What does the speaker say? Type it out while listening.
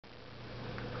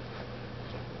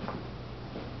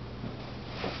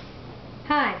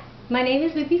My name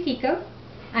is Lupe Fico.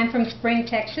 I'm from Spring,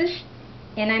 Texas,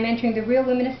 and I'm entering the Real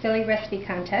Women of Philly Recipe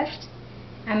Contest.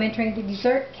 I'm entering the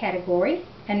dessert category,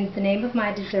 and the name of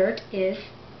my dessert is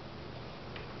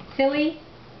Philly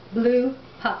Blue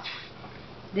Puffs.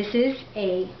 This is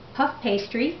a puff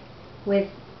pastry with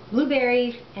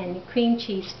blueberries and cream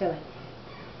cheese filling.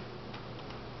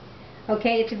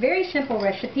 Okay, it's a very simple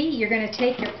recipe. You're going to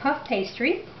take your puff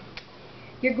pastry.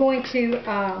 You're going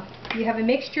to, you have a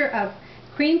mixture of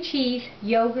cream cheese,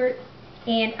 yogurt,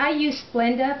 and I use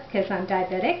Splenda because I'm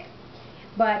diabetic,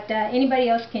 but anybody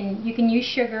else you can use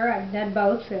sugar. I've done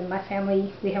both. In my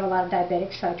family we have a lot of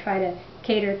diabetics, so I try to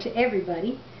cater to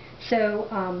everybody. So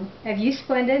I've used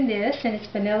Splenda in this, and it's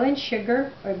vanilla and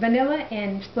sugar, or vanilla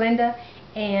and Splenda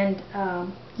and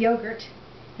yogurt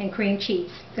and cream cheese,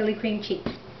 Philly cream cheese.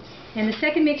 And the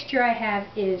second mixture I have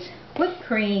is whipped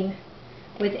cream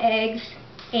with eggs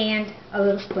and a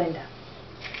little Splenda.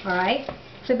 Alright,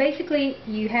 so basically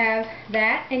you have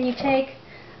that, and you take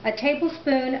a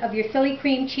tablespoon of your Philly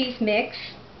cream cheese mix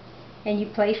and you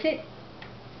place it,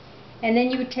 and then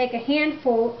you would take a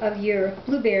handful of your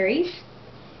blueberries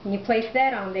and you place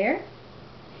that on there.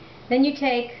 Then you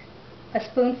take a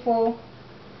spoonful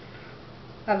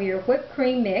of your whipped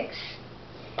cream mix,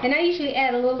 and I usually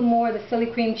add a little more of the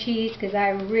Philly cream cheese because I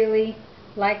really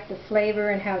like the flavor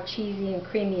and how cheesy and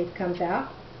creamy it comes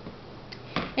out.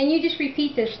 And you just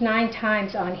repeat this 9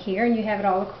 times on here, and you have it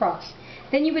all across.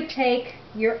 Then you would take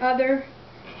your other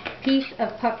piece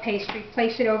of puff pastry,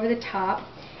 place it over the top,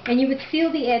 and you would seal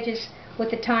the edges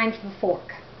with the tines of a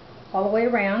fork all the way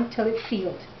around till it's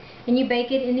sealed. And you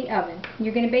bake it in the oven.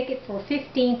 You're going to bake it for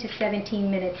 15 to 17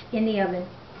 minutes in the oven.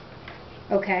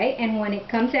 Okay, and when it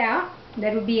comes out,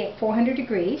 that would be at 400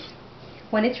 degrees.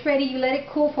 When it's ready, you let it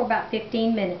cool for about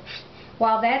 15 minutes.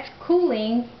 While that's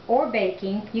cooling or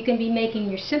baking, you can be making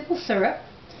your simple syrup.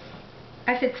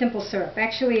 I said simple syrup.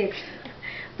 Actually, it's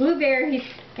blueberries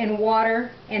and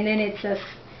water, and then it's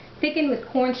thickened with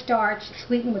cornstarch,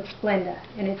 sweetened with Splenda,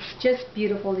 and it's just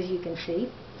beautiful, as you can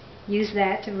see. Use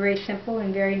that. It's very simple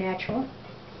and very natural.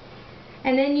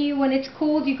 And then when it's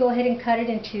cooled, you go ahead and cut it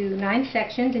into 9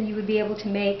 sections, and you would be able to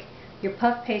make your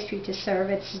puff pastry to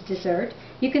serve as dessert.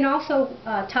 You can also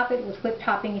top it with whipped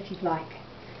topping if you'd like.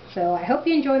 So I hope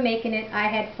you enjoy making it. I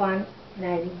had fun, and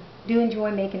I do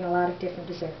enjoy making a lot of different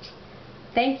desserts.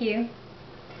 Thank you.